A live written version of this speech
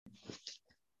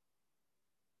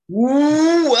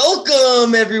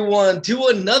Welcome everyone to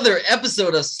another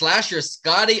episode of Slasher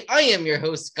Scotty. I am your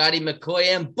host, Scotty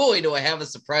McCoy, and boy, do I have a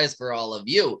surprise for all of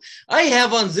you. I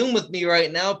have on Zoom with me right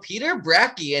now Peter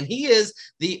Bracke, and he is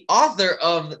the author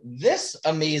of this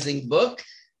amazing book,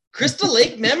 Crystal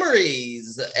Lake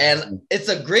Memories. And it's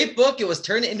a great book. It was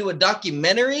turned into a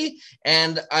documentary,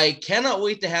 and I cannot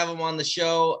wait to have him on the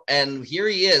show. And here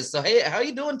he is. So, hey, how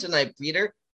you doing tonight,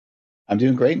 Peter? I'm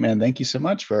doing great, man. Thank you so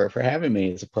much for having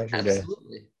me. It's a pleasure to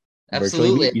Absolutely. virtually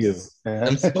Absolutely. meet you.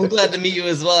 I'm so glad to meet you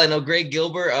as well. I know Greg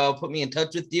Gilbert put me in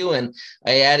touch with you, and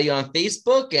I added you on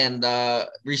Facebook and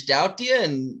reached out to you,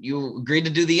 and you agreed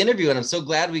to do the interview. And I'm so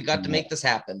glad we got to make this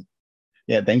happen.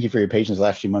 Yeah, thank you for your patience. The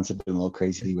last few months have been a little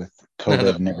crazy with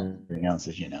COVID and everything else,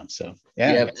 as you know. So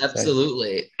yeah,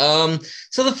 absolutely.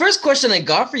 So the first question I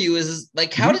got for you is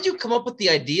like, how did you come up with the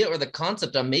idea or the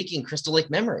concept on making Crystal Lake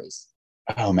Memories?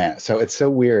 Oh man, so it's so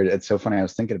weird. It's so funny. I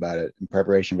was thinking about it in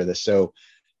preparation for this. So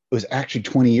it was actually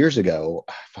 20 years ago.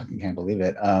 I fucking can't believe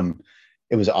it.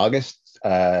 It was August.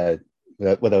 What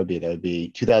that would be? That would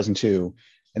be 2002,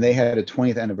 and they had a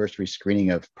 20th anniversary screening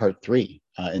of Part Three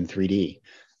in 3D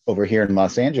over here in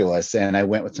Los Angeles. And I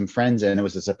went with some friends, and it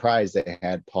was a surprise. They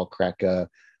had Paul Kreka,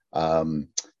 um,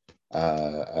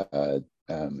 uh, uh,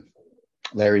 um,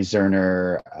 Larry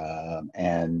Zerner,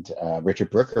 and Richard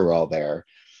Brooker were all there.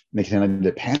 And they came into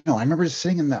the panel. I remember just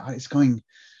sitting in the audience going,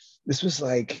 this was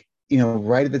like,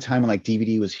 right at the time when like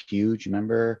DVD was huge,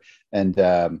 remember? And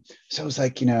so it was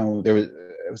like, it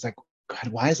was like, God,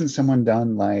 why hasn't someone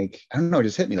done like, I don't know, it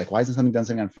just hit me. Like, why hasn't someone done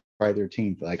something on Friday the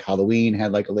 13th? Like Halloween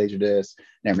had like a laser disc,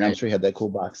 and Nightmare on Elm Street had that cool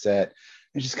box set.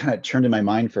 It just kind of turned in my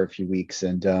mind for a few weeks.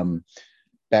 And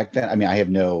back then, I mean, I have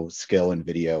no skill in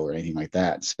video or anything like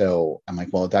that. So I'm like,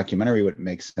 well, a documentary would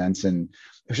make sense. And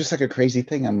it was just like a crazy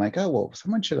thing. I'm like, oh, well,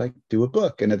 someone should like do a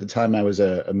book. And at the time I was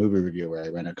a movie reviewer. I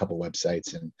ran a couple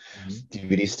websites and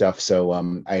DVD stuff. So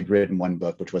I had written one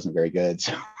book, which wasn't very good.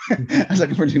 So I was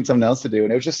looking for doing something else to do.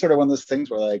 And it was just sort of one of those things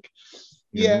where like,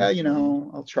 yeah,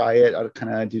 I'll try it. I'll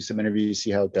kind of do some interviews,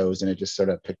 see how it goes. And it just sort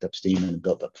of picked up steam and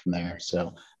built up from there.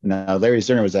 So now Larry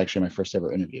Zerner was actually my first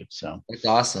ever interview. So That's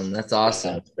awesome. That's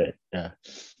awesome. that's great. Yeah.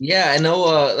 Yeah, I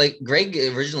know. Like Greg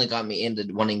originally got me into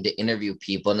wanting to interview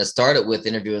people, and it started with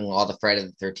interviewing all the Friday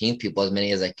the 13th people, as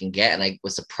many as I can get. And I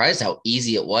was surprised how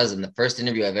easy it was. And the first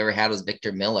interview I've ever had was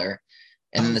Victor Miller.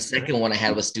 And then the second one I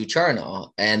had was Stu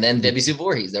Charno, and then Debbie Sue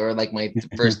Voorhees. They were like my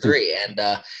first three. And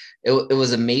it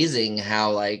was amazing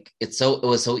how like it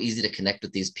was so easy to connect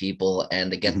with these people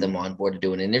and to get them on board to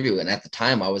do an interview. And at the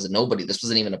time I was a nobody. This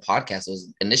wasn't even a podcast. It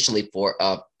was initially for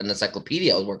an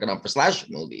encyclopedia I was working on for slasher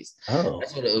movies. Oh,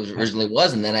 that's what it originally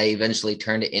was. And then I eventually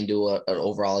turned it into an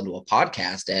overall into a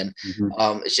podcast. And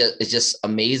it's just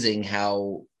amazing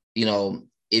how,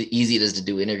 easy it is to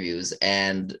do interviews,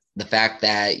 and the fact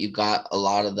that you got a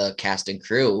lot of the cast and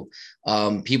crew,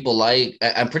 people like,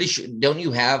 I'm pretty sure, don't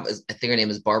you have, I think her name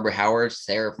is Barbara Howard,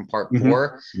 Sarah from Part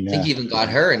 4. Yeah. I think you even got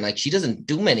her, and like she doesn't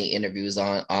do many interviews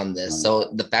on this,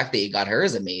 so the fact that you got her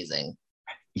is amazing.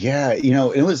 Yeah,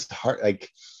 it was hard. Like,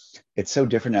 it's so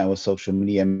different now with social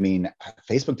media. I mean,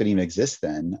 Facebook didn't even exist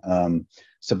then.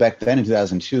 So back then in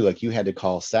 2002, like you had to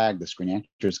call SAG, the Screen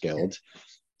Actors Guild,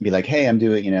 be like, hey, I'm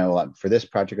doing, for this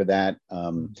project or that.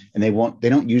 And they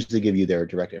don't usually give you their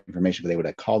direct information, but they would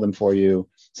like call them for you.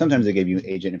 Sometimes they gave you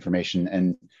agent information,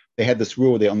 and they had this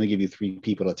rule where they only give you 3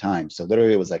 people at a time. So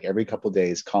literally it was like every couple of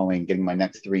days calling, getting my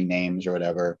next 3 names or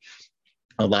whatever.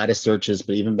 A lot of searches,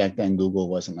 but even back then, Google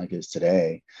wasn't like it is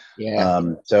today. Yeah.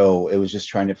 So it was just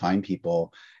trying to find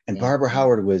people. And Barbara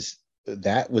Howard was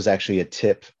actually a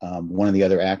tip. One of the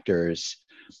other actors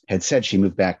had said she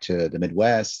moved back to the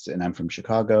Midwest, and I'm from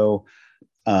Chicago.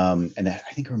 And I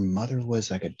think her mother was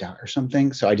like a doctor or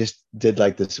something. So I just did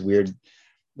like this weird,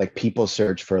 like people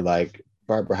search for like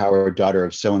Barbara Howard, daughter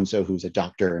of so-and-so who's a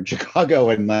doctor in Chicago.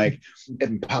 And like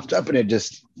it popped up, and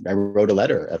I wrote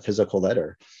a physical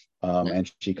letter.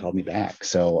 And she called me back.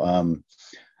 So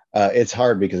it's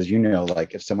hard because,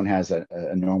 like if someone has a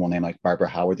normal name like Barbara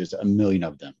Howard, there's a million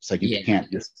of them. It's like you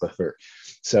can't just prefer.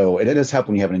 So it does help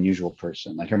when you have an unusual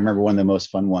person. Like I remember one of the most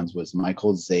fun ones was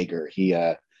Michael Zager. He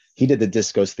did the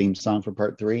Discos theme song for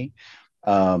Part 3.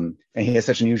 And he has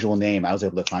such an unusual name. I was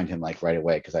able to find him like right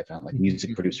away because I found like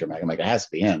music producer. I'm like, it has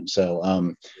to be him.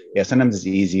 So yeah, sometimes it's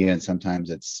easy and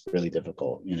sometimes it's really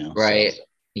difficult, Right. So.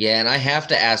 Yeah, and I have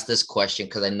to ask this question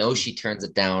because I know she turned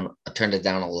it down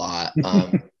a lot.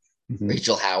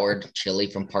 Rachel Howard, Chili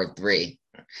from Part 3.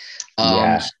 Um,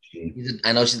 Yeah. sh-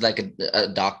 I know she's like a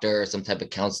doctor or some type of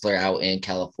counselor out in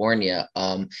California.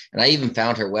 And I even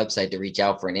found her website to reach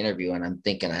out for an interview. And I'm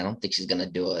thinking, I don't think she's gonna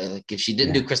do it. Like, if she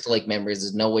didn't Yeah. do Crystal Lake Memories,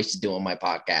 there's no way she's doing my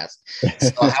podcast.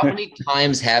 So, how many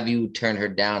times have you turned her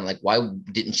down? Like, why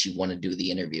didn't she want to do the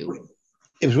interview?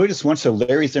 It was really just once. So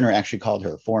Larry Zinner actually called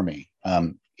her for me.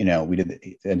 We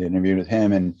did an interview with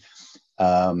him, and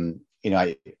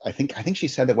I think she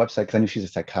said that website because I knew she's a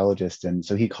psychologist, and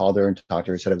so he called her and talked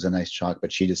to her, said it was a nice talk,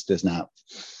 but she just does not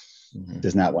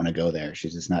want to go there.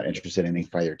 She's just not interested in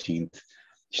anything Friday the 13th.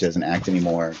 She doesn't act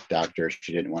anymore. Doctor,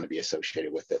 she didn't want to be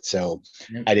associated with it. So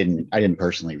Yep. I didn't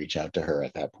personally reach out to her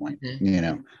at that point.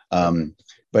 Mhm.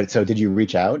 But so did you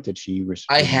reach out? Did she?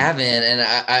 I haven't, and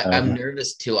I'm Okay.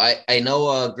 nervous too. I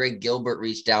know Greg Gilbert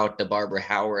reached out to Barbara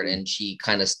Howard, and she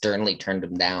kind of sternly turned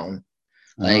him down,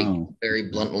 like Oh. very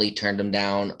bluntly turned him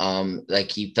down.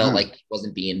 Like he felt Huh. like he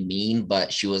wasn't being mean,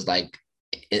 but she was like,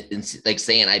 like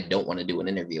saying, "I don't want to do an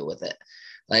interview with it."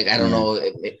 Like I don't Yeah.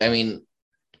 know. I mean,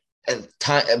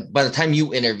 by the time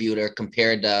you interviewed her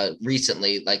compared to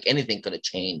recently, like anything could have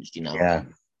changed, you know? Yeah.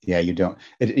 Yeah. You don't.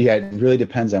 It really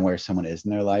depends on where someone is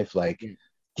in their life. Like, Yeah.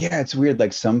 yeah, it's weird.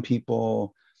 Like some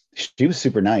people, she was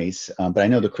super nice, but I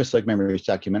know the Crystal Lake Memories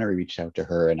documentary reached out to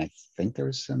her, and I think there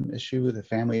was some issue with a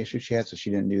family issue she had, so she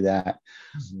didn't do that.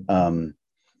 Mhm. Um,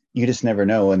 you just never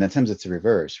know, and then sometimes it's a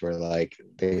reverse, where like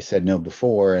they said no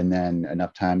before, and then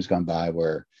enough time's gone by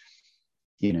where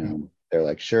they're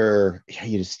like, sure, yeah,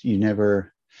 you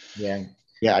never. Yeah.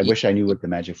 Yeah, I wish I knew what the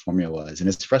magic formula was, and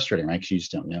it's frustrating, right? Because you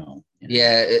just don't know.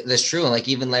 Yeah, that's true. And like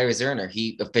even Larry Zerner,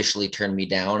 he officially turned me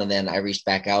down, and then I reached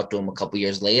back out to him a couple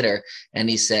years later, and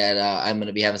he said, "I'm going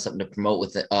to be having something to promote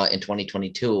with it in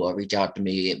 2022. Reach out to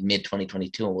me mid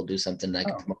 2022, and we'll do something that I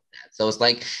can Oh, promote that." So it's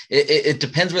like it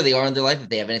depends where they are in their life. If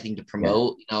they have anything to yeah.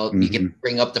 promote, you Hmm. can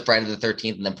bring up the Friday the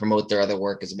 13th and then promote their other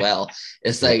work as well.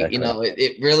 It's like Exactly.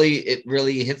 it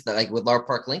really hits that. Like with Lar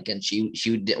Park Lincoln, she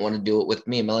didn't want to do it with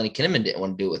me. Melanie Kinnaman didn't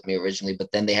want to do it with me originally, but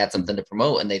then they had something to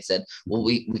promote, and they said, well,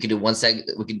 we could do one segment.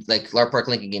 We could like Lar Park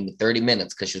Lincoln gave me 30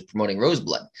 minutes because she was promoting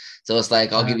Roseblood. So it's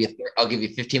like I'll give you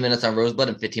 15 minutes on Roseblood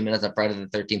and 15 minutes on Friday the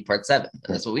 13th Part 7.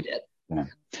 And that's what we did. Yeah.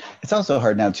 It's also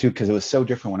hard now too because it was so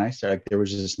different when I started. Like, there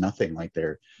was just nothing. Like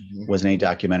there Mhm. wasn't any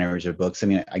documentaries or books. I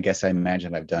mean, I guess I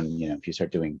imagine I've done, if you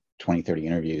start doing 20, 30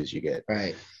 interviews, you get,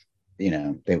 Right. they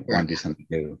Right. want to do something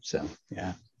new. So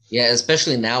yeah. Yeah,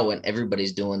 especially now when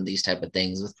everybody's doing these type of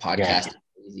things with Yeah. podcasting.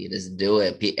 Easy it is to do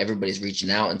it. Everybody's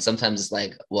reaching out, and sometimes it's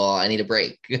like, well, I need a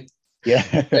break. Yeah.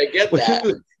 I get Well, that.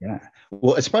 too, yeah.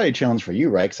 Well, it's probably a challenge for you,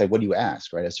 right? Because like, what do you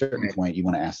ask, right? At a certain Right. point, you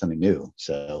want to ask something new.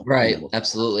 So, Right,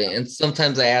 absolutely. And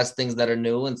sometimes I ask things that are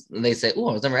new and they say, oh,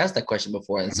 I was never asked that question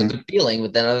before. And it's a Mhm. good feeling.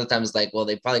 But then other times it's like, well,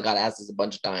 they probably got asked this a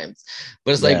bunch of times.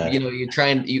 But it's like, Yeah. you try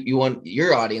and you want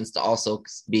your audience to also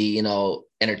be,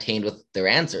 entertained with their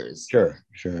answers. Sure.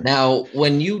 Sure. Now,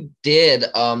 when you did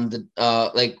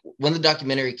like when the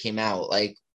documentary came out,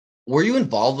 like were you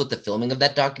involved with the filming of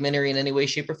that documentary in any way,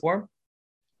 shape, or form?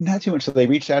 Not too much. So they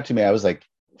reached out to me. I was like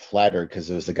flattered because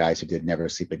it was the guys who did Never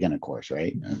Sleep Again, of course,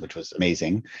 right? Which was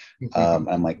amazing.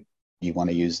 I'm like, you want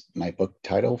to use my book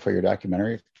title for your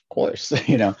documentary? Of course,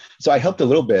 So I helped a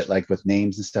little bit, like with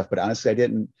names and stuff, but honestly, I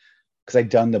didn't because I'd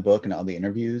done the book and all the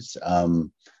interviews.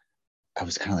 I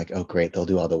was kind of like, oh, great, they'll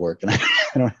do all the work, and I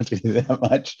don't have to do that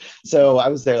much. So I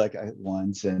was there like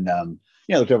once, and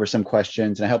looked over some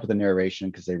questions, and I helped with the narration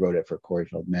because they wrote it for Corey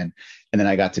Feldman, and then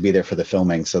I got to be there for the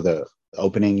filming. So the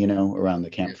opening, around the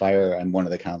campfire, I'm one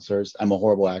of the counselors. I'm a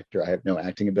horrible actor. I have no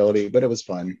acting ability, but it was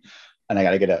fun, and I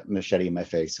got to get a machete in my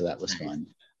face, so that was fun.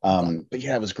 But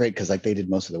yeah, it was great because like they did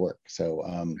most of the work.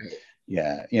 So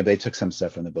yeah, they took some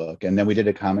stuff from the book, and then we did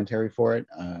a commentary for it.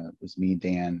 It was me,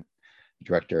 Dan,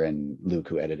 director, and Luke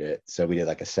who edited it. So we did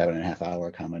like a 7.5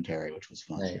 hour commentary, which was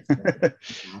fun.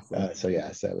 Nice. Awesome. So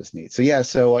yeah, so that was neat. So yeah,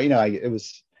 so it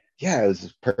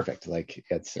was perfect. Like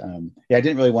it's yeah, I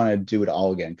didn't really want to do it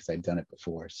all again because I'd done it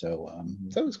before. So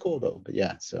it was cool though. But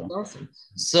yeah, so Awesome.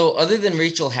 So, other than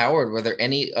Rachel Howard, were there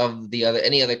any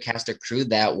other cast or crew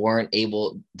that weren't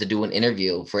able to do an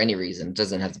interview for any reason? It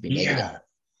doesn't have to be negative. yeah.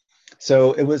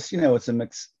 So it was, it's a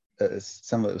mix.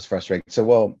 Some of it was frustrating. So,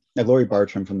 well, Laurie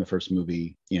Bartram from the first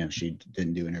movie, she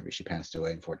didn't do an interview. She passed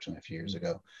away, unfortunately, a few years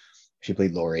ago. She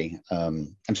played Laurie.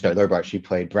 I'm sorry, Laurie Bart. She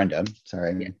played Brenda. Yeah.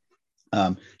 Sorry.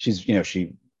 She's,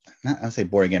 she, not I'll say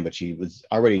born again, but she was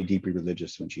already deeply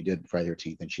religious when she did Friday the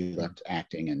 13th, and she left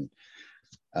acting,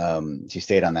 and she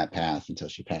stayed on that path until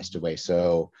she passed away.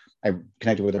 So I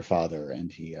connected with her father,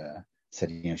 and he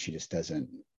said, she just doesn't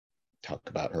talk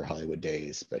about her Hollywood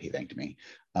days, but he thanked me.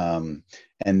 And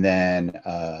then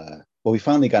Well, we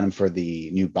finally got him for the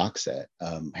new box set,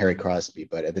 Harry Crosby,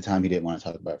 but at the time he didn't want to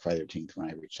talk about Friday the 13th when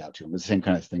I reached out to him. It was the same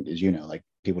kind of thing as, you know, like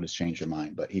people just change their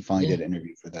mind, but he finally Yeah. did an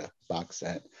interview for the box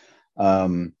set.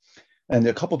 Um, and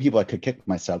a couple of people I could kick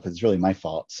myself because it's really my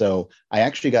fault. So I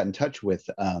actually got in touch with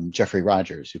Jeffrey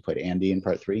Rogers, who played Andy in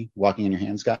part 3, Walking in Your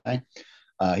Hands guy.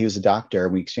 He was a doctor.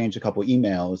 We exchanged a couple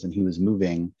emails and he was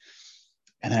moving.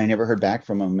 And then I never heard back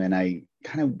from him. And I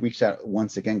kind of reached out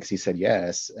once again because he said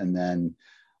yes. And then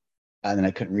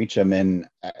I couldn't reach him. And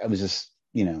I was just,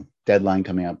 you know, deadline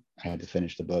coming up. I had to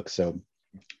finish the book. So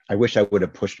I wish I would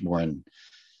have pushed more and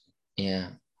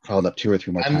Yeah. followed up 2 or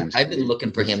 3 more times. I've been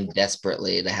looking for him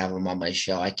desperately to have him on my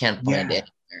show. I can't find Yeah. it.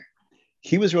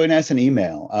 He was really nice in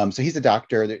email. So he's a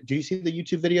doctor. Do you see the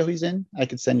YouTube video he's in? I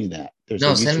could send you that. There's a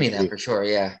No, send YouTube me that video. for sure.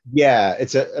 Yeah. Yeah,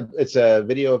 it's a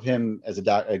video of him as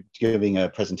a giving a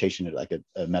presentation at like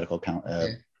a medical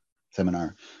Okay.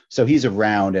 seminar. So he's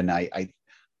around, and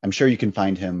I'm sure you can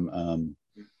find him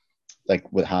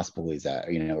like what hospital he's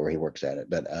at, you know, where he works at it.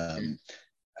 But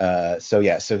so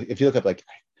yeah, so if you look up, like,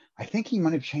 I think he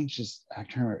might have changed his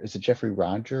actor. Is it Jeffrey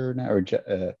Roger now, or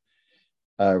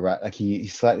like he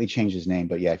slightly changed his name?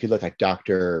 But yeah, if you look like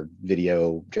Doctor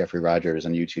Video Jeffrey Rogers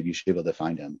on YouTube, you should be able to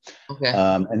find him. Okay.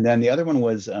 And then the other one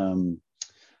was she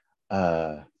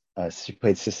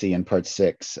played Sissy in part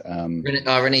 6.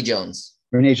 Renee Jones.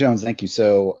 Renee Jones, thank you.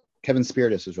 So Kevin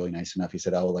Spiritus was really nice enough. He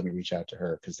said, "Oh, well, let me reach out to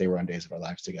her," because they were on Days of Our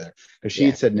Lives together. Because she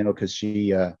had said no, because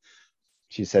she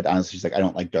said honestly, she's like, "I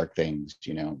don't like dark things."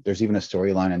 You know, there's even a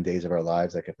storyline on Days of Our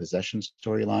Lives, like a possession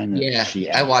storyline. Yeah,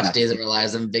 I watched Days of Our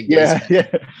Lives. I'm a big Days. Yeah.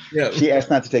 Yeah. She asked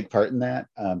not to take part in that.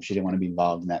 She didn't want to be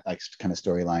involved in that like kind of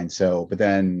storyline. So, but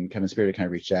then Kevin Spiritus kind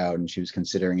of reached out, and she was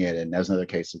considering it, and that was another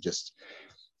case of just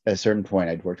at a certain point,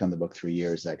 I'd worked on the book 3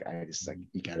 years. Like I just like,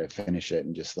 you got to finish it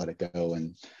and just let it go.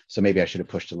 And so maybe I should have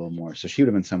pushed a little more. So she would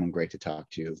have been someone great to talk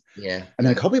to. Yeah. And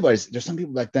then a couple of guys, there's some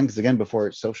people back then, because again,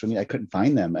 before social media, I couldn't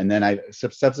find them. And then I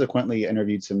subsequently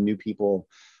interviewed some new people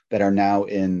that are now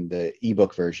in the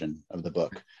ebook version of the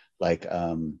book, like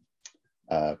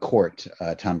Court,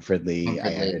 Tom Fridley.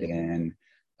 I added in.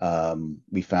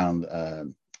 We found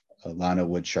Alana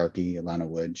Wood Sharkey. Alana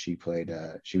Wood, she played,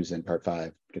 she was in part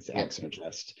 5, gets the accent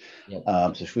adjust.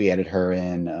 So we added her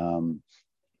in.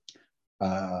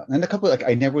 And a couple, like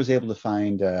I never was able to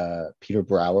find Peter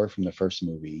Brower from the first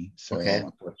movie. So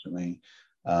unfortunately,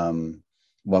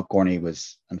 Walt Gorney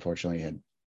was unfortunately had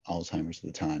Alzheimer's at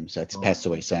the time. So it's passed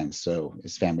away since. So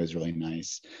his family was really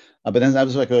nice. But then I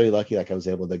was like really lucky, like I was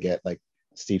able to get like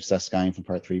Steve Susskind from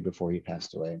part 3 before he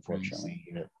passed away. Unfortunately,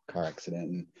 he had a car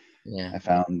accident. And I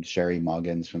found Sherry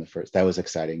Moggins from the first. That was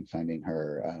exciting finding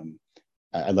her.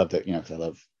 I love that, you know, because I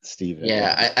love Steve.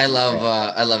 Yeah, I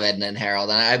love Edna and Harold,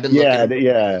 and I've been looking for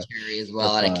Sherry as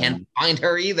well, and I can't find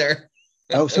her either.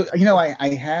 Oh, so you know,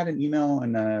 I had an email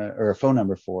and or a phone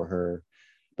number for her,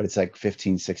 but it's like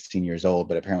 15, 16 years old,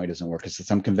 but apparently it doesn't work because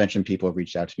some convention people have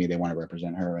reached out to me. They want to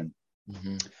represent her. And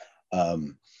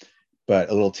but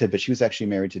a little tidbit, she was actually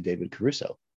married to David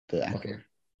Caruso, the actor.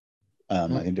 I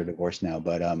think they're divorced now,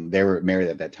 but they were married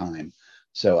at that time.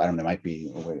 So I don't know, might be,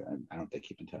 I don't know if they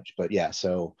keep in touch, but yeah,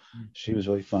 so she was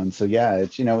really fun. So yeah,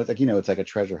 it's, you know, it's like, you know, it's like a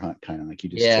treasure hunt, kind of like you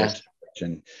just search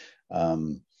and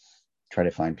try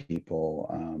to find people.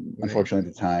 Unfortunately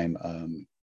at the time,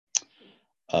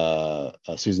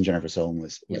 Susan Jennifer Solomon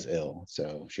was ill,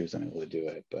 so she was unable to do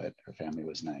it, but her family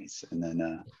was nice. And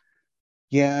then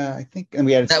yeah, I think, and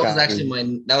we had that was actually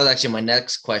my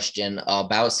next question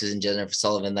about Susan Jennifer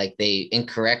Sullivan. Like they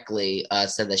incorrectly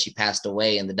said that she passed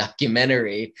away in the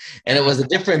documentary, and it was a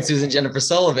different Susan Jennifer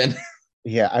Sullivan.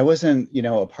 Yeah, I wasn't, you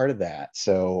know, a part of that,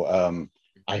 so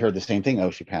I heard the same thing.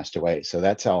 Oh, she passed away. So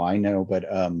that's all I know. But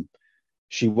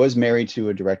she was married to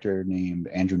a director named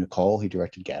Andrew Nicole. He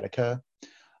directed Gattaca.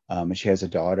 And she has a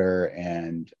daughter,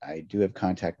 and I do have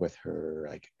contact with her,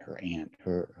 like her aunt,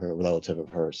 her relative of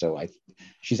her. So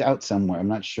she's out somewhere. I'm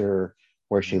not sure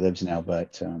where she lives now,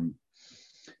 but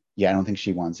yeah, I don't think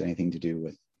she wants anything to do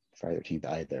with Friday the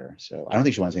 13th either. So I don't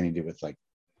think she wants anything to do with like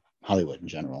Hollywood in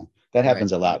general. That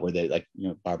happens a lot where they, like, you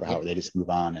know, Barbara Howard, they just move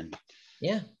on and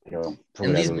you know,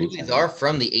 and these movies are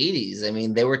from the 80s. I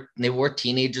mean, they were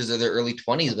teenagers or their early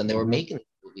 20s when they were making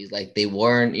movies. Like they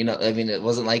weren't, you know, I mean, it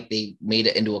wasn't like they made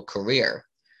it into a career.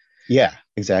 Yeah,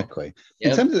 exactly.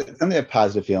 And some have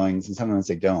positive feelings and sometimes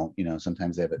they don't, you know,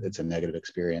 sometimes it's a negative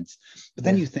experience. But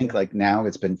then you think like now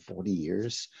it's been 40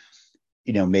 years,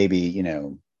 you know, maybe, you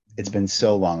know, it's been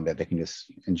so long that they can just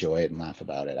enjoy it and laugh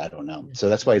about it. I don't know. So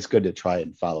that's why it's good to try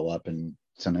and follow up, and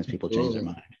sometimes people change their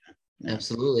mind.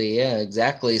 Absolutely. Yeah,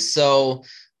 exactly. So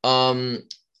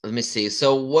let me see.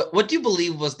 So what do you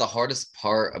believe was the hardest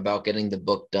part about getting the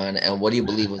book done, and what do you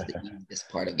believe was the easiest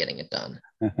part of getting it done?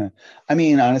 I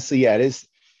mean, honestly, yeah, it is.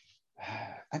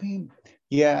 I mean,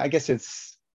 yeah, I guess it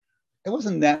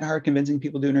wasn't that hard convincing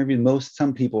people to interview.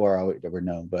 Some people are always never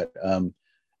know, but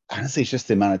honestly, it's just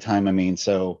the amount of time. I mean,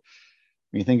 so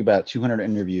when you think about 200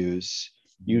 interviews,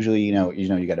 usually,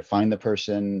 you got to find the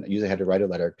person. I usually had to write a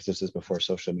letter because this is before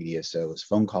social media. So it was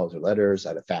phone calls or letters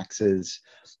out of faxes.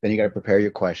 Then you got to prepare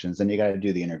your questions. Then you got to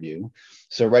do the interview.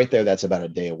 So right there, that's about a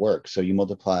day of work. So you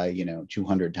multiply,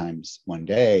 200 times one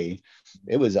day.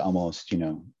 It was almost,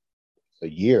 a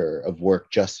year of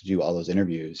work just to do all those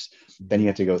interviews. Then you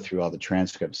have to go through all the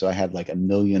transcripts. So I had like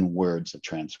 1,000,000 words of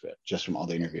transcript just from all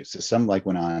the interviews. So some like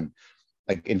went on,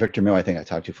 like in Victor Mill, I think I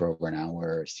talked to for over an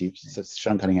hour.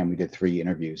 Sean Cunningham, we did 3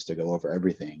 interviews to go over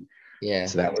everything. Yeah.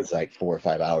 So that was like 4 or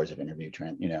 5 hours of interview,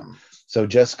 So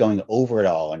just going over it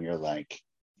all, and you're like,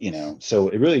 so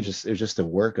it was just the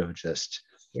work of just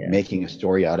making a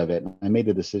story out of it. I made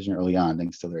the decision early on,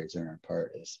 thanks to Larry Zerner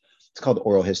part, it's called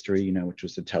oral history, which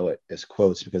was to tell it as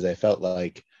quotes, because I felt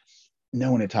like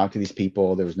no one had talked to these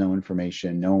people. There was no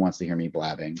information. No one wants to hear me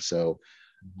blabbing. So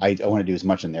I want to do as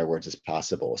much in their words as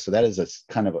possible. So that is a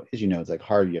kind of, as it's like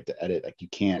hard. You have to edit. Like you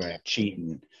can't cheat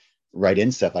and write in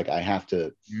stuff. Like I have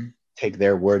to take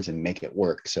their words and make it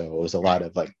work. So it was a lot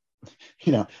of like,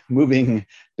 moving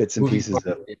bits and pieces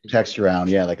of text around.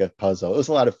 Yeah, like a puzzle. It was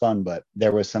a lot of fun, but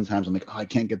there was sometimes I'm like, oh, I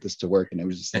can't get this to work. And it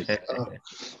was just like, oh.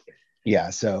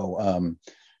 Yeah. So,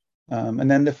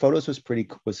 and then the photos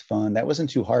was fun. That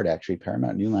wasn't too hard, actually.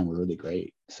 Paramount New Line were really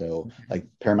great. So like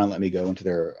Paramount let me go into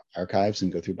their archives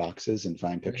and go through boxes and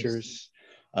find pictures.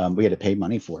 We had to pay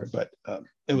money for it, but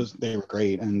they were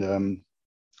great. And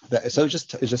so it's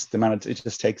just the amount of, it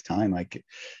just takes time. Like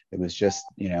it was just,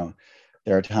 there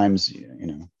are times,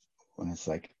 when it's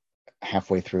like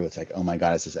halfway through, it's like, oh my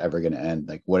God, is this ever going to end?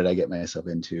 Like, what did I get myself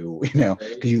into? Because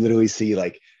you literally see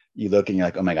like, you look and you're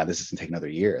like, oh my God, this is gonna take another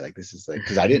year. Like this is like,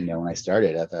 because I didn't know when I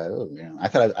started. I thought, I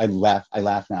thought I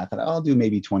laughed now. I thought I'll do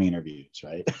maybe 20 interviews,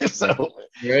 right? So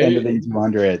ended in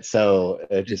 200. So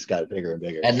it just got bigger and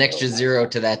bigger. Add an extra zero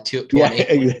to that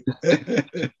 20.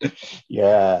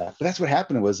 Yeah. But that's what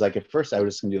happened. Was like at first I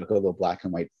was just gonna do like a little black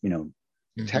and white,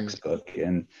 textbook.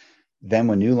 And then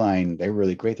when New Line, they were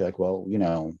really great. They're like, well,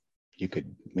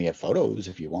 we have photos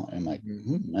if you want. I'm like,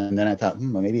 and then I thought,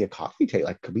 well, maybe a coffee table.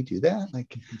 Like, could we do that?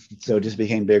 Like, so it just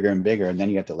became bigger and bigger. And then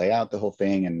you have to lay out the whole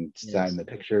thing and sign the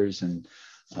pictures. And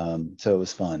so it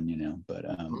was fun, but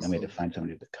awesome. Then we had to find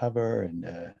somebody to cover. And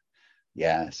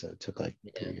so it took like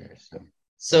 2 years.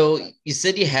 So you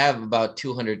said you have about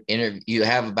 200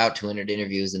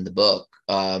 interviews in the book.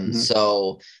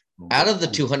 So out of the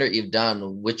 200 you've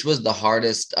done, which was the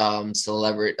hardest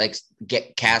celebrity, like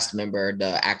get cast member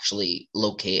to actually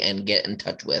locate and get in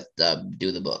touch with to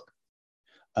do the book?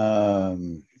 I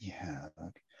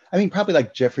mean, probably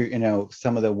like Jeffrey,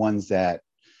 some of the ones that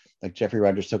like Jeffrey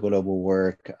Rogers took a little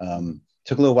work.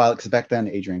 Took a little while because back then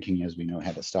Adrienne King, as we know,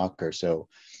 had a stalker. So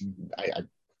I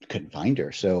couldn't find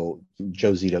her. So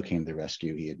Joe Zito came to the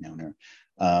rescue. He had known her.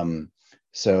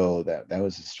 So that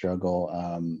was a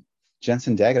struggle.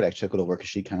 Jensen Daggett actually took a little work because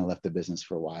she kind of left the business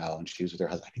for a while and she was with her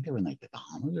husband. I think they were in like the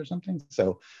Bahamas or something.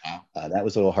 So that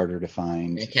was a little harder to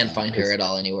find. I can't find her at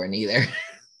all anywhere neither.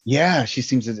 Yeah, she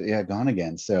seems to have gone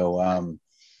again. So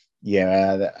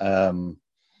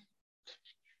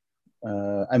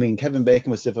I mean, Kevin Bacon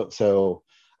was difficult. So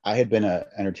I had been an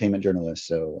entertainment journalist,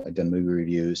 so I'd done movie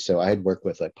reviews. So I had worked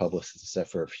with like publicists and stuff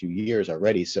for a few years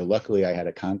already. So luckily I had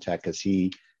a contact because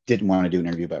he didn't want to do an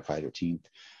interview about Friday the 13th.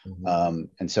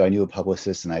 And so I knew a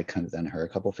publicist and I kind of done her a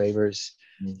couple favors.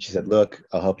 She said, look,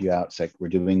 I'll help you out. It's like,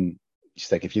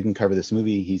 she's like, if you can cover this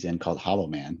movie he's in called Hollow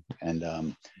Man.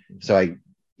 And so I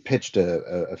pitched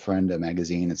a friend a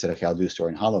magazine and said, okay, I'll do a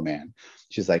story in Hollow Man.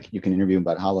 She's like, you can interview him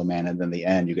about Hollow Man, and then the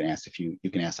end you can ask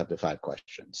up to 5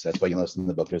 questions. That's why you listen to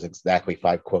the book. There's exactly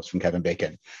 5 quotes from Kevin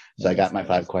Bacon. So I got my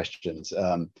 5 questions.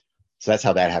 So that's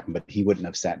how that happened. But he wouldn't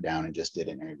have sat down and just did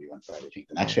an interview on Friday the 13th.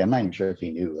 And actually, I'm not even sure if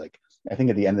he knew. Like, I think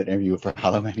at the end of the interview for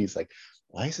Hollow Man, he's like,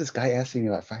 why is this guy asking me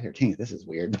about Friday the 13th? This is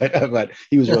weird. But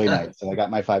he was really nice. So I got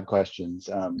my 5 questions.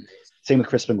 Same with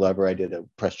Crispin Glover. I did a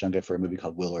press junket for a movie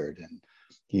called Willard, and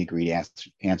he agreed,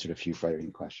 answered a few Friday the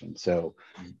 13th questions. So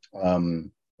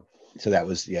that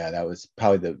was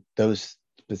probably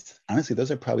honestly,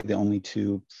 those are probably the only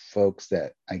 2 folks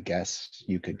that I guess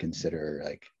you could consider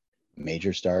like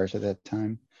major stars at that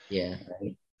time. Yeah.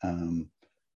 Right?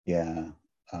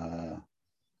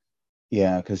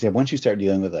 Because once you start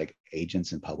dealing with like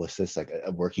agents and publicists, like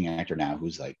a working actor now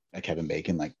who's like a Kevin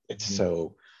Bacon, like it's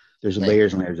so there's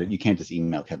layers and layers that you can't just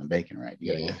email Kevin Bacon, right?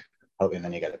 You gotta oh, and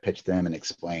then you got to pitch them and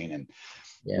explain, and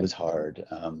it Yeah. was hard.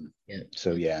 Yeah.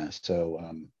 So yeah,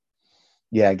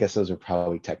 yeah, I guess those are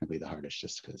probably technically the hardest,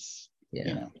 just because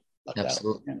Yeah. lucked out.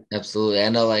 Absolutely. Yeah. Absolutely. I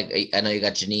know, like, I know you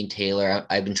got Janine Taylor.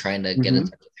 I've been trying to get in Hmm.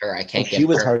 touch with her. I Oh, can't she get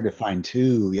was her. hard to find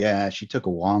too. Yeah, she took a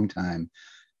long time.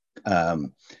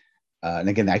 Um, and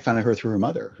again, I found her through her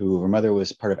mother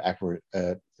was part of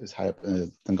was high up in a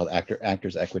thing called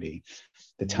Actors Equity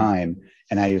at the Mhm. time.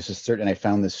 And I was just certain, I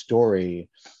found this story,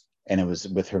 and it was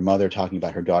with her mother talking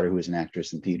about her daughter who was an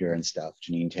actress in theater and stuff,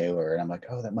 Janine Taylor. And I'm like,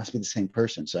 oh, that must be the same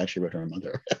person. So I actually wrote her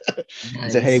mother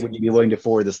and said, hey, Nice. would you be willing to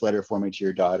forward this letter for me to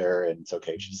your daughter? And it's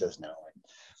okay. She says no. And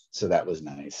so that was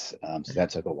nice. So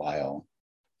that took a while.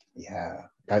 Yeah.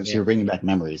 God, so Yeah. you're bringing back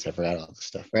memories. I forgot all this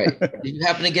stuff. Right. Did you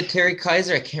happen to get Terry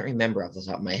Kaiser? I can't remember off the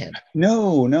top of my head.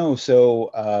 No, no. So,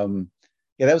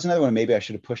 yeah, that was another one. Maybe I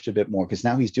should have pushed a bit more, because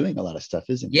now he's doing a lot of stuff,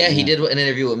 isn't he? Yeah, he Yeah. did an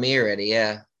interview with me already.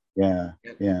 Yeah. Yeah.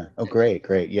 Yeah. Oh, great.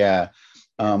 Great. Yeah.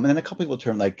 And then a couple people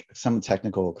turned, like some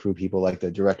technical crew people, like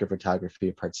the director of photography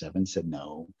of Part 7 said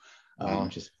no, Wow.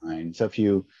 which is fine. So a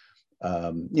few,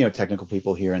 technical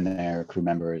people here and there, crew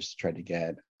members tried to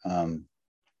get,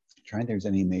 trying if there's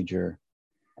any major,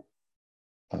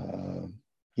 uh,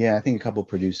 yeah, I think a couple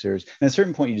producers. And at a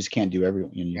certain point, you just can't do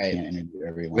everyone. You Right. can't interview Were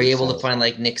everyone. you able to So find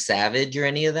like Nick Savage or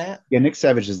any of that? yeah, Nick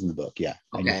Savage is in the book. Yeah,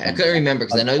 I did Okay. I find couldn't that. remember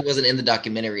because I know he wasn't in the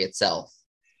documentary itself.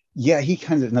 Yeah, he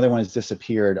kind of, another one has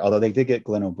disappeared. Although they did get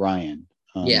Glenn O'Brien,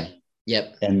 Yeah.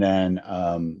 Yep. and then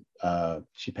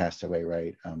she passed away,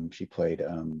 right? She played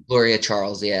Gloria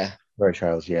Charles. Yeah. Roy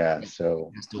Charles. Yeah, Yeah.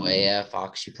 so Passed away. Yeah.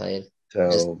 Fox, she played.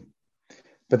 Just, so,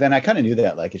 but then I kind of knew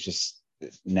that, like, it's just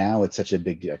now it's such a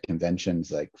big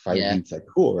conventions, like fighter yeah. meets, like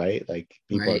cool, right? Like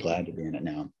people are Right. glad to be in it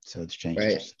now, so it's changed.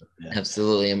 Right. So, yeah.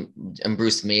 Absolutely. And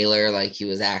Bruce Mailer, like he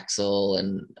was Axel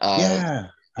and Yeah,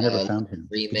 I never uh found him.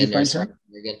 Did you Freeman or find sorry,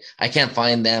 him? I can't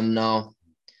find them. No.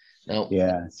 No.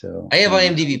 Yeah, so I have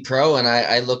IMDb Pro and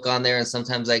I look on there and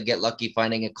sometimes I get lucky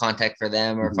finding a contact for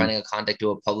them or mhm. finding a contact to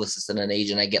a publicist and an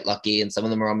agent. I get lucky and some of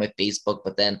them are on my Facebook,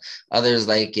 but then others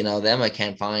like, them I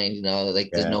can't find, like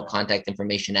there's Yeah, no contact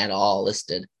information at all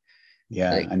listed.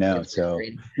 yeah, Like I know. it's So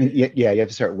frustrating. yeah, yeah, you have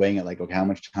to start weighing it, like, okay, how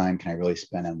much time can I really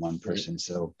spend on one Right. person?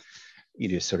 So you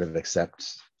just sort of accept,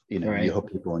 you Right.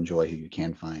 hope people enjoy who you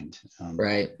can find.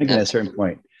 Right. Again, at a certain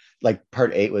Absolutely. point, like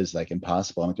Part 8 was like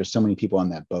impossible. Like there's so many people on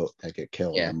that boat that get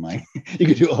killed. Yeah. I'm like, you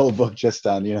could do a whole book just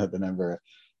on, the number of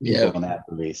people Yeah. in that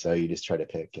movie. So you just try to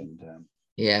pick, and Yeah.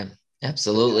 but yeah.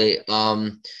 Absolutely.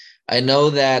 I know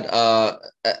that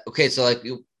okay, so like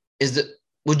is it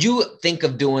would you think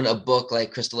of doing a book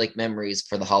like Crystal Lake Memories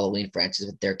for the Halloween franchise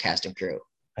with their cast and crew?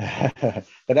 That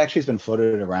actually has been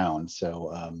floated around.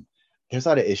 So there's a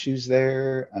lot of issues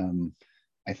there.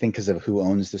 I think because of who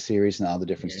owns the series and all the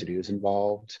different Yeah. studios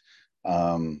involved.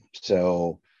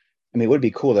 So I mean, it would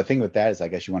be cool. The thing with that is, I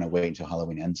guess you want to wait until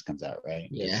Halloween Ends comes out, right?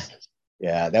 Yeah. Because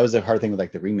yeah, that was the hard thing with,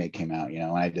 like, the remake came out. When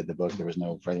I did the book, there was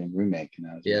no Friday remake, it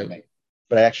was a Yeah. remake.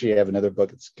 But I actually have another book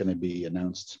that's going to be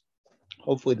announced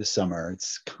hopefully this summer.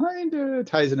 It's kind of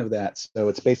ties into that. So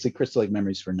it's basically Crystal Lake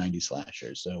Memories for 90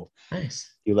 slashers. So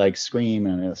Nice. you like Scream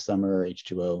and Summer,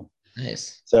 H2O.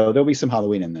 Nice. So there'll be some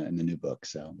Halloween in the new book.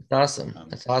 So That's awesome.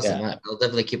 That's awesome. yeah, I'll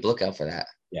definitely keep a lookout for that.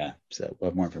 yeah. So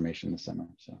we'll have more information this summer.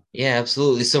 So Yeah,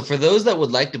 absolutely. So for those that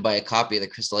would like to buy a copy of the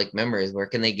Crystal Lake Memories, where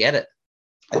can they get it?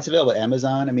 it's available at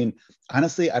Amazon. I mean,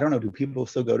 honestly, I don't know. Do people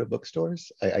still go to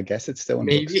bookstores? I guess it's still in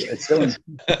Maybe. bookstores. It's still in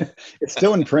it's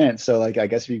still in print. So, like, I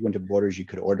guess if you went to Borders, you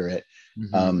could order it.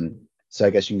 Mhm. So I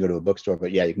guess you can go to a bookstore,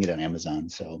 but yeah, you can get it on Amazon.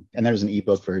 So, and there's an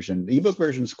ebook version. The ebook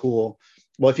version is cool.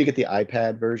 Well, if you get the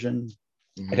iPad version,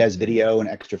 it Mhm. has video and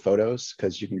extra photos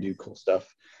because you can do cool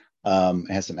stuff. It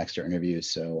has some extra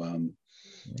interviews. So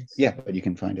Nice. yeah, but you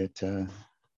can find it at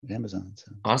Amazon.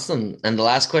 So. Awesome. And the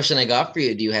last question I got for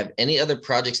you, do you have any other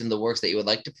projects in the works that you would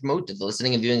like to promote to the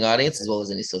listening and viewing audience, as well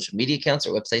as any social media accounts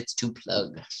or websites to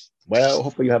plug? Well,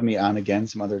 hopefully you have me on again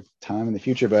some other time in the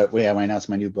future. But yeah, when I announce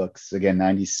my new books again,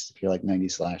 90s, if you like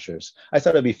 90s slashers, I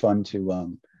thought it'd be fun to,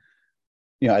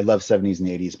 I love 70s and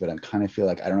 80s, but I kind of feel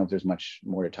like I don't know if there's much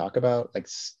more to talk about. Like,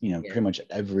 Yeah. pretty much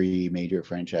every major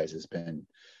franchise has been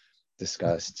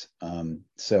discussed.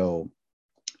 So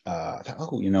I thought,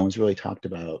 oh, it's really talked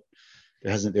about.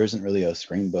 There isn't really a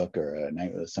Scream book or a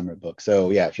Night with a Summer book. So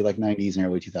yeah, if you like 90s and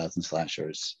early 2000s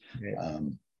slashers, Right.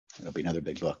 it'll be another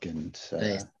big book, and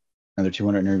Nice. another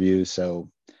 200 interviews. So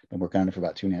I've been working on it for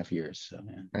about 2.5 years. So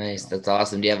yeah. Nice. So. That's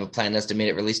awesome. Do you have a planned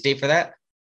estimated release date for that?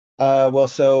 Well,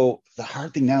 so the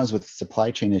hard thing now is with supply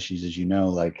chain issues, as you know,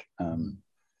 like,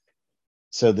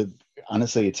 so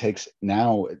honestly, it takes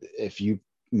now, if you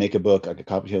make a book, like a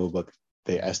coffee table book,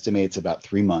 they estimate it's about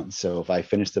 3 months. So if I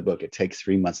finish the book, it takes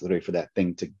 3 months literally for that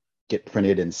thing to get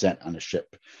printed and sent on a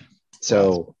ship.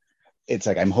 So it's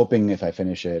like, I'm hoping if I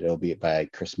finish it, it'll be by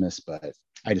Christmas, but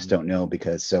I just don't know,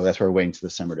 because so that's why we're waiting to the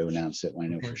summer to announce it when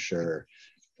I know for sure.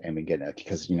 And we get it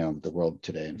because, you know, the world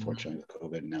today, unfortunately, with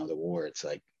COVID and now the war, it's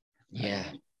like, Yeah,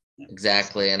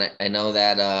 exactly. And I know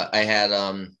that I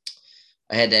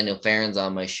had Daniel Farrens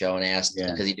on my show and asked,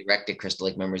 because he directed Crystal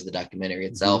Lake Memories, the documentary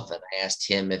itself, and I asked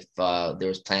him if there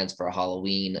was plans for a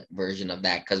Halloween version of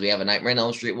that, because we have a Nightmare on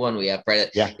Elm Street one, we have Friday.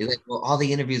 He's like, well, all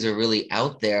the interviews are really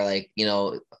out there, like, you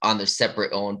know, on their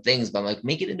separate own things, but I'm like,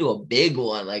 make it into a big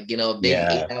one, like, you know, a big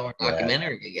 8-hour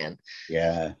documentary again.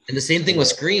 Yeah. And the same thing with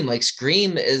Scream. Like,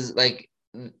 Scream is like,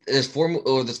 there's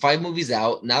 5 movies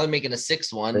out now. They're making a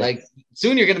 6th one. Like,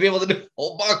 soon you're gonna be able to do a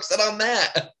whole box set on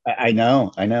that. I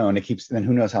know, and it keeps. Then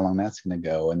who knows how long that's gonna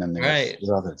go? And then there's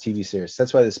all the TV series.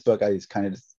 That's why this book I just kind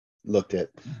of looked at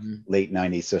late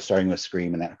 '90s. So starting with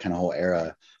Scream and that kind of whole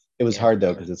era. It was hard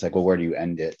though, because it's like, well, where do you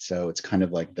end it? So it's kind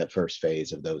of like the first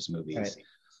phase of those movies.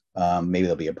 Maybe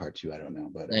there'll be a part 2. I don't know.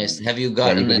 But nice. Have you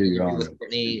gotten with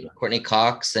Courtney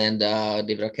Cox and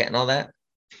David Arquette and all that?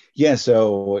 Yeah,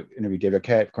 so interviewed David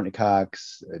Arquette, Courtney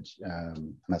Cox,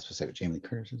 I'm not supposed to say what Jamie Lee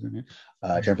Curtis is in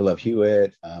it, Jennifer Love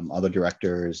Hewitt, other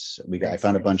directors. I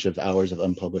found a bunch of hours of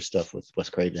unpublished stuff with Wes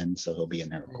Craven, so he'll be in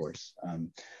there, of course.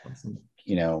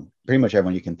 You know, pretty much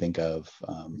everyone you can think of.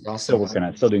 Still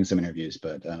doing some interviews,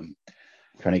 but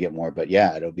trying to get more. But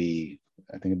yeah,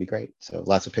 I think it'd be great. So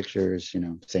lots of pictures, you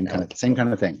know, same kind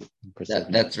of thing.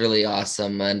 That's really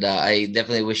awesome. And I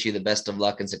definitely wish you the best of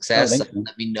luck and success.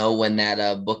 Let me know when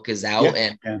that book is out,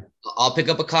 and I'll pick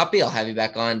up a copy. I'll have you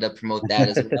back on to promote that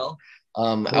as well.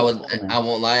 I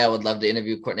won't lie, I would love to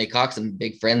interview Courtney Cox. I'm a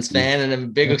big Friends fan and I'm a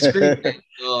big Scream fan.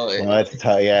 Well, it's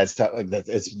tough. Yeah, it's tough. Like that.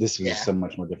 This was so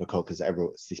much more difficult because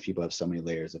these people have so many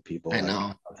layers of people. I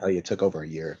know. I'll tell you, it took over a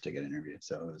year to get interviewed,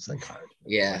 so it was like hard.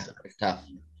 Yeah, it's tough.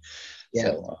 Yeah,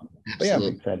 so, but yeah, I'm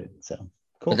excited. So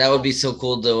cool. But that would be so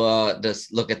cool to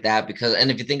look at that, because,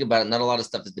 and if you think about it, not a lot of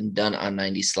stuff has been done on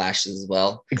 90s slashes as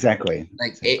well. Exactly.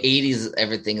 Like 80s,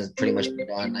 everything is pretty much been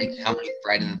done. Like how many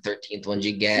Friday the 13th ones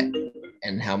you get,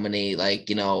 and how many, like,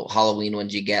 you know, Halloween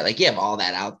ones you get. Like, you have all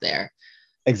that out there.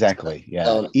 Exactly. Yeah.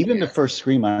 So, even the first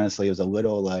Scream, honestly, was a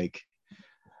little like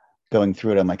going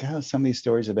through it. I'm like, oh, some of these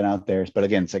stories have been out there, but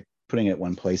again, it's like putting it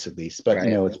one place at least. But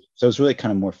you know, it's really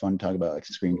kind of more fun to talk about like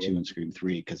Scream 2 and Scream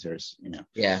 3, because there's, you know,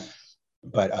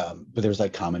 but there's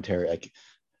like commentary, like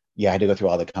I had to go through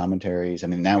all the commentaries. I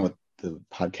mean, now with the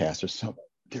podcast,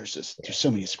 there's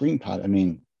so many Scream pod. I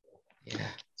mean,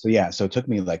 so it took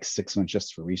me like 6 months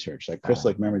just for research. Like Crystal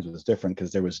Lake Memories was different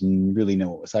because there was really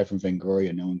aside from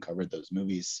Fangoria, no one covered those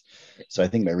movies. So I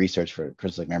think my research for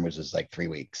Crystal Lake Memories was like 3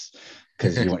 weeks,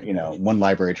 because you know, one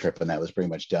library trip and that was pretty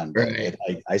much done. But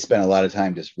I spent a lot of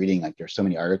time just reading, like there's so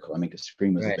many articles. I mean, because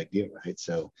Scream was a big deal, right?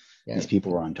 So these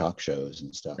people were on talk shows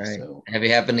and stuff. So have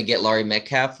you happened to get Laurie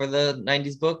Metcalf for the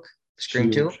 90s book? Scream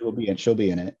 2? She'll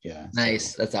be in it. Yeah.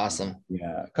 Nice. That's awesome.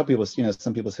 Yeah. A couple people, you know,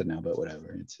 some people said no, but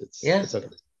whatever. It's okay.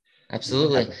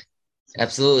 Absolutely.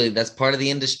 That's part of the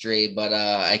industry, but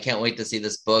I can't wait to see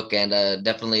this book, and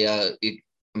definitely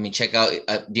check out,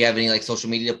 do you have any like social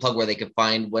media plug where they can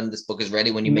find when this book is ready,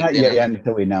 when you make it? Yeah,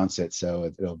 until we announce it,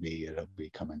 so it'll be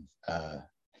coming.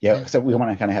 So we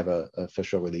want to kind of have a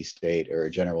official release date or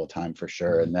a general time for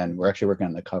sure, and then we're actually working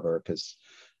on the cover, because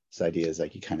this idea is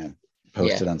like you kind of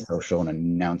post it on social and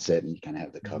announce it, and you kind of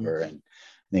have the cover, and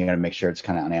then you got to make sure it's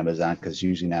kind of on Amazon, because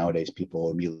usually nowadays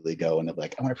people immediately go and they're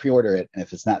like, I want to pre-order it, and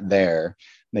if it's not there,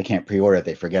 they can't pre-order it,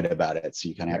 they forget about it, so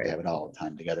you kind of have to have it all the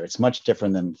time together. It's much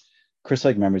different than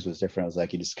Crystal Lake Memories was different. It was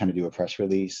like you just kind of do a press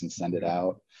release and send it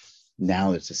out.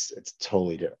 Now it's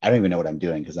totally different. I don't even know what I'm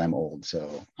doing because I'm old,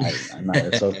 so I'm not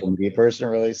a social media person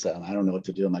really, so I don't know what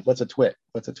to do. I'm like, what's a tweet?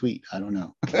 I don't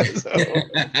know.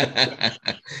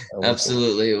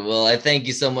 Absolutely. Well, I thank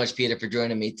you so much, Peter, for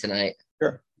joining me tonight.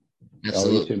 Sure.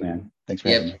 Absolutely. You too, man. Thanks for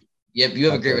having me. Yep. You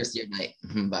have a great rest of your night.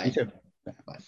 Bye. You too. Bye.